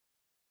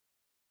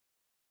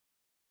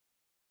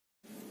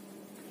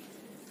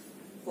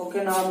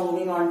Okay, now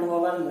moving on to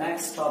our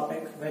next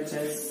topic, which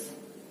is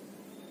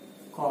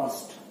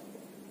cost,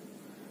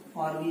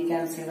 or we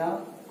can say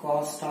the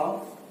cost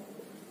of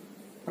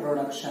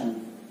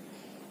production.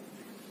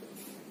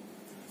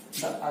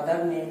 The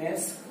other name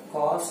is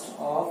cost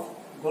of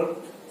goods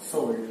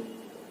sold.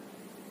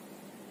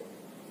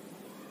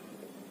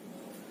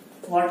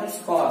 What is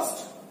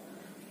cost?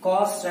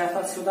 Cost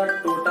refers to the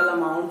total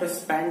amount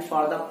spent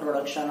for the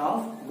production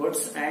of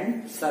goods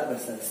and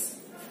services.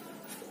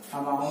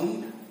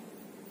 Amount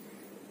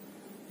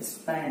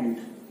spent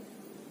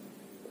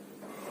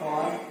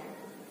for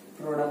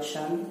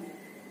production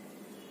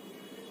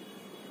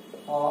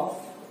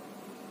of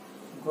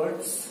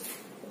goods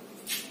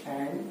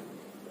and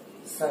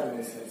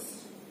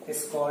services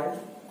is called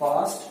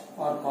cost,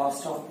 or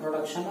cost of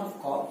production of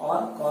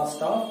or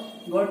cost of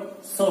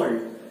goods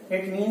sold.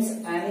 It means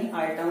any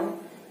item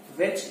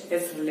which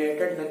is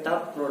related with the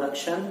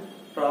production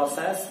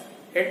process.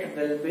 It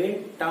will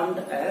be termed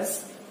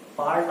as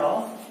part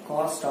of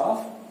cost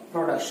of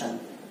production.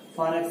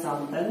 For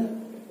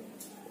example,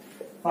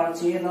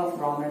 purchase of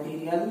raw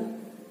material,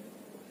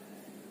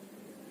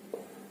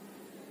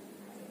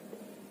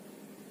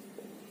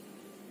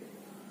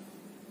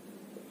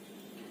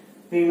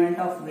 payment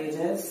of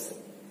wages,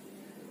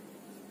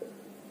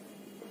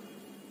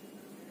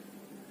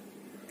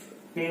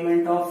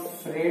 payment of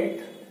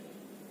freight.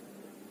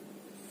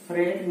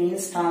 Freight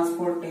means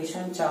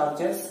transportation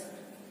charges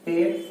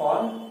paid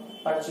for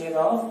purchase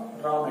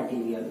of raw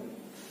material.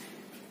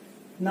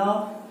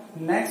 Now,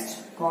 next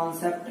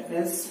concept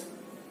is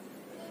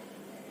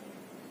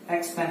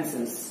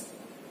expenses.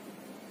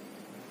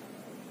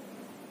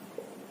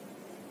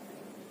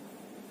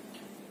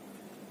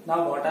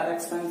 Now, what are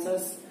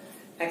expenses?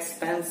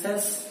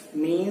 Expenses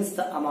means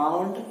the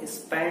amount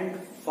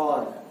spent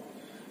for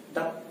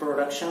the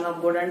production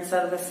of goods and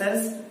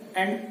services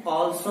and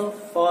also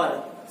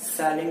for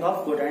selling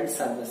of goods and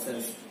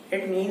services.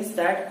 It means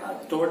that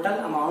a total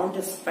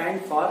amount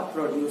spent for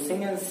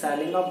producing and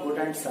selling of goods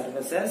and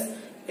services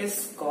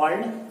is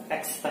called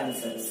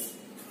expenses.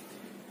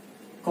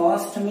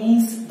 Cost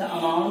means the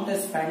amount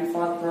spent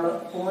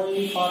for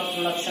only for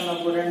production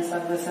of goods and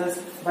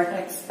services, but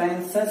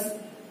expenses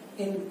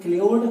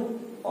include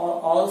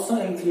or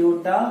also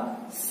include the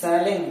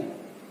selling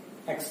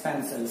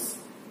expenses.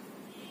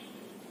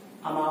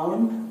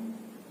 Amount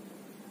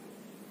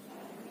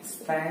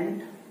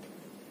spent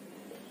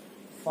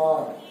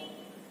for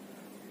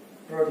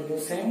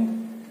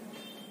producing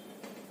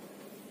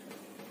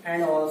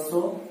and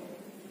also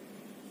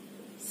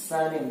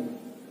selling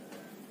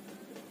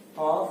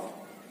of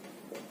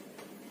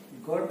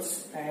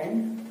goods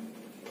and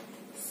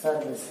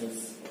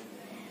services.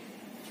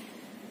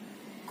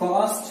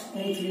 Cost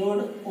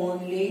include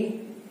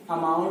only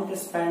amount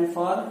spent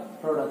for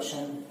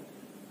production,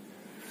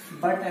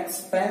 but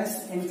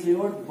expense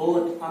include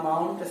both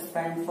amount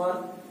spent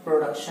for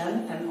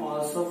production and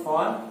also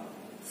for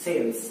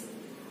sales.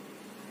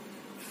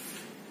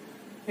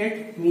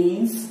 It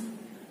means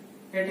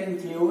it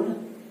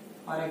include,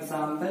 for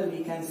example,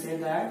 we can say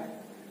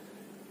that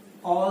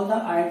all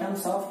the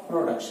items of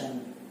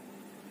production.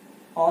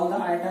 All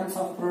the items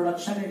of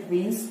production, it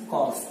means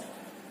cost.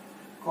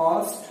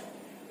 Cost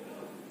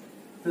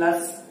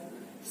plus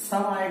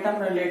some item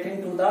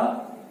relating to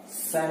the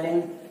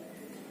selling.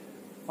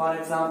 For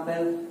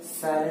example,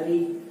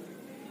 salary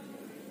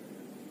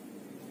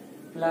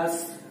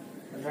plus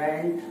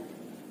rent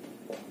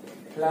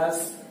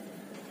plus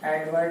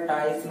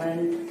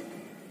advertisement,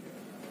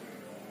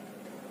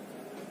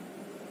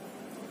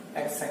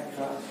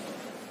 etc.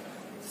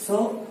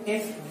 So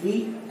if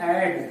we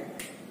add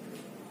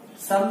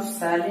some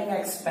selling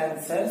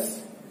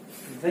expenses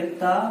with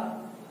the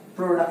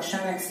production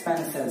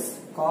expenses,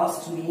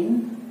 cost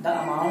mean the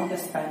amount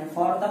spent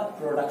for the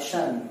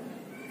production.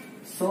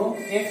 So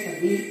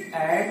if we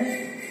add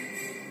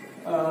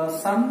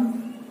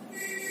some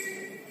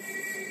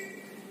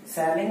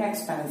selling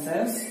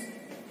expenses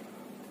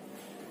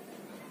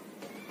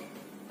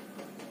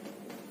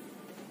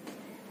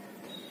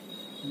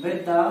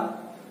with the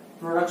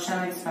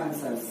production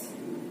expenses,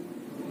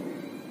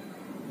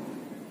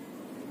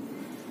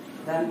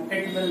 then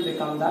it will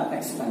become the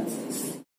expenses.